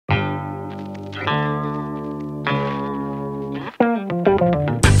Hi,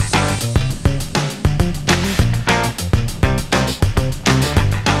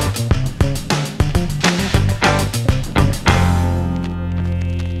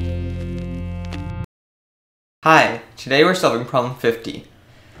 today we're solving problem 50.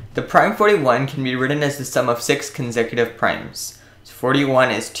 The prime 41 can be written as the sum of 6 consecutive primes. So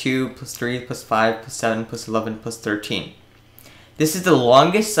 41 is 2 plus 3 plus 5 plus 7 plus 11 plus 13. This is the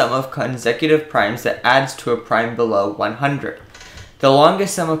longest sum of consecutive primes that adds to a prime below 100. The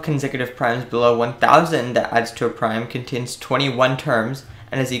longest sum of consecutive primes below 1000 that adds to a prime contains 21 terms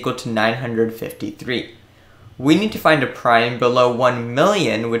and is equal to 953. We need to find a prime below 1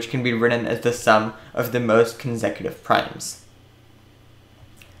 million, which can be written as the sum of the most consecutive primes.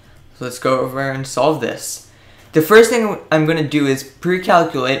 So let's go over and solve this. The first thing I'm going to do is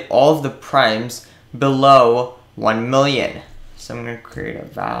pre-calculate all of the primes below 1 million. So I'm going to create a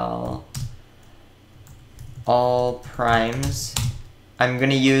val all primes. I'm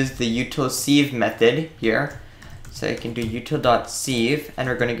going to use the util.sieve method here. So I can do util.sieve, and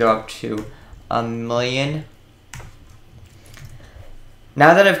we're going to go up to 1 million.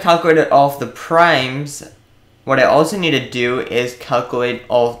 Now that I've calculated all of the primes, what I also need to do is calculate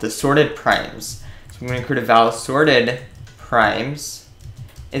all of the sorted primes. So I'm going to create a val sorted primes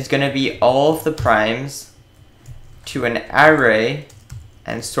is going to be all of the primes to an array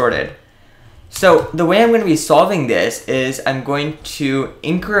and sorted. So the way I'm going to be solving this is I'm going to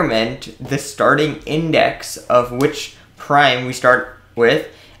increment the starting index of which prime we start with,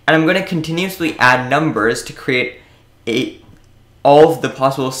 and I'm going to continuously add numbers to create all of the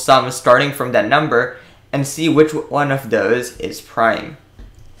possible sums starting from that number and see which one of those is prime.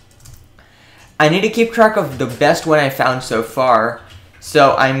 I need to keep track of the best one I found so far,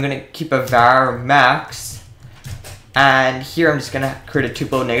 so I'm going to keep a var max, and here I'm just going to create a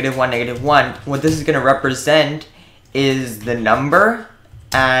tuple -1, -1. What this is going to represent is the number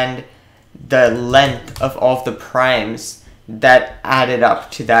and the length of all of the primes that added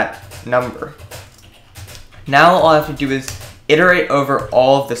up to that number. Now all I have to do is iterate over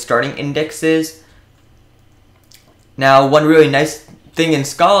all of the starting indexes. Now, one really nice thing in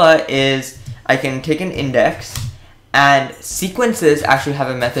Scala is I can take an index, and sequences actually have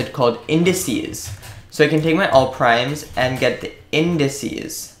a method called indices. So I can take my all primes and get the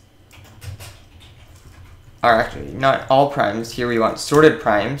indices. Or actually, not all primes. Here we want sorted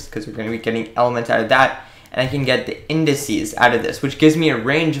primes because we're going to be getting elements out of that. And I can get the indices out of this, which gives me a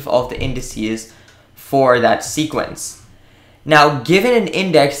range of all of the indices for that sequence. Now, given an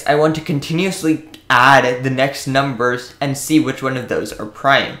index, I want to continuously add the next numbers and see which one of those are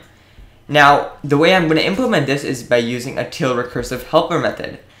prime. Now, the way I'm going to implement this is by using a til recursive helper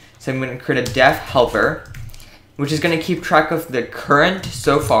method. So I'm going to create a def helper, which is going to keep track of the current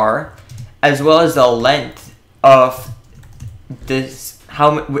so far, as well as the length of this,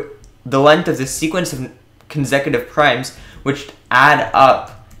 the length of the sequence of consecutive primes, which add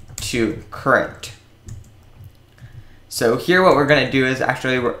up to current. So here what we're going to do is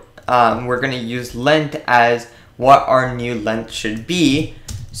actually we're going to use length as what our new length should be.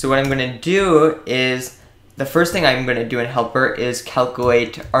 So what I'm going to do is, the first thing I'm going to do in helper is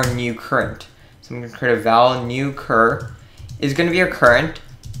calculate our new current. So I'm going to create a val new cur is going to be our current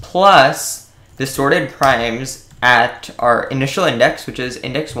plus the sorted primes at our initial index, which is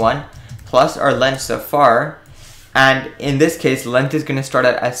index 1, plus our length so far. And in this case, length is going to start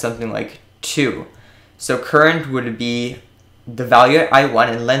out as something like 2. So current would be the value at I1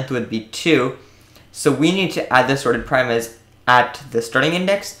 and length would be 2. So we need to add the sorted primes at the starting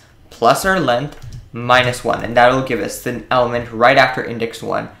index plus our length minus 1. And that will give us the element right after index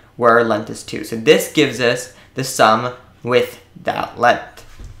 1 where our length is 2. So this gives us the sum with that length.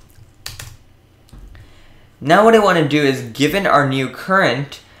 Now what I want to do is, given our new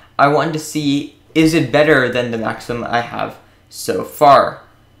current, I want to see, is it better than the maximum I have so far?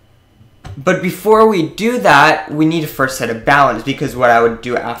 But before we do that, we need to first set a balance, because what I would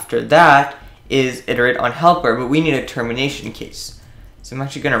do after that is iterate on helper, but we need a termination case. So I'm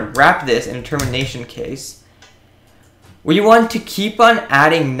actually going to wrap this in a termination case. We want to keep on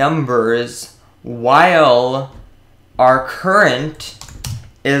adding numbers while our current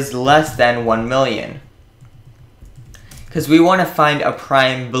is less than 1 million. Because we want to find a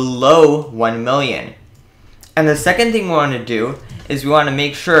prime below 1 million. And the second thing we want to do is we want to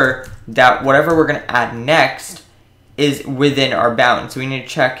make sure that whatever we're going to add next is within our bounds. So we need to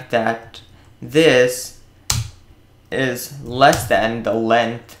check that this is less than the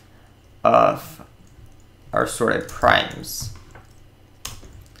length of our sorted primes.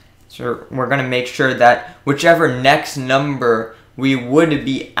 So we're going to make sure that whichever next number we would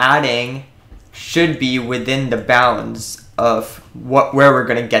be adding should be within the bounds of where we're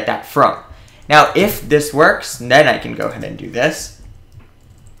going to get that from. Now, if this works, then I can go ahead and do this.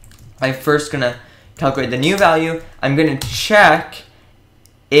 I'm first going to calculate the new value. I'm going to check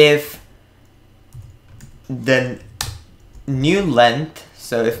if the new length,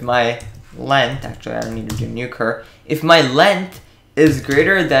 so if my length, actually I don't need to do new cur, if my length is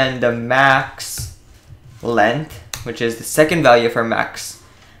greater than the max length, which is the second value of our max,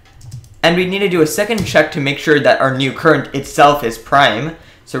 and we need to do a second check to make sure that our new current itself is prime.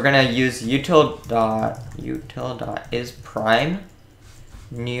 So we're going to use util.isPrime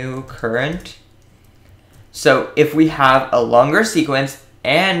new current. So if we have a longer sequence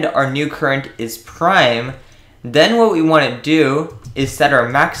and our new current is prime, then what we want to do is set our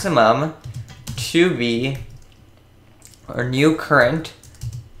maximum to be our new current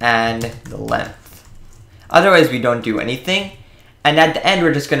and the length. Otherwise, we don't do anything. And at the end,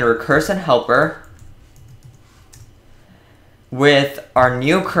 we're just going to recurse an helper with our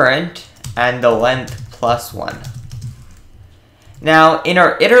new current and the length plus 1. Now, in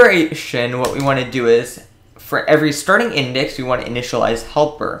our iteration, what we want to do is, for every starting index, we want to initialize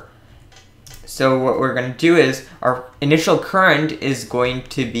helper. So what we're going to do is, our initial current is going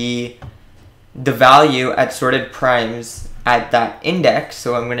to be the value at sorted primes at that index.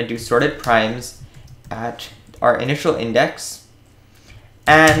 So I'm going to do sorted primes at our initial index.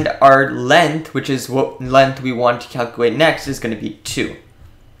 And our length, which is what length we want to calculate next, is going to be 2.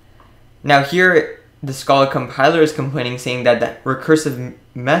 Now here, the Scala compiler is complaining, saying that the recursive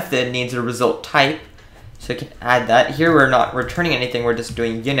method needs a result type. So I can add that. Here we're not returning anything, we're just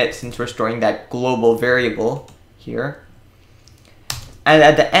doing unit since we're storing that global variable here. And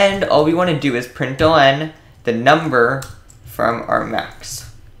at the end, all we want to do is println the number from our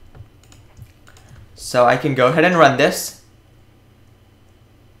max. So I can go ahead and run this.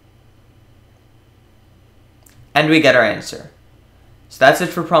 And we get our answer. So that's it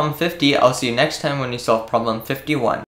for problem 50. I'll see you next time when we solve problem 51.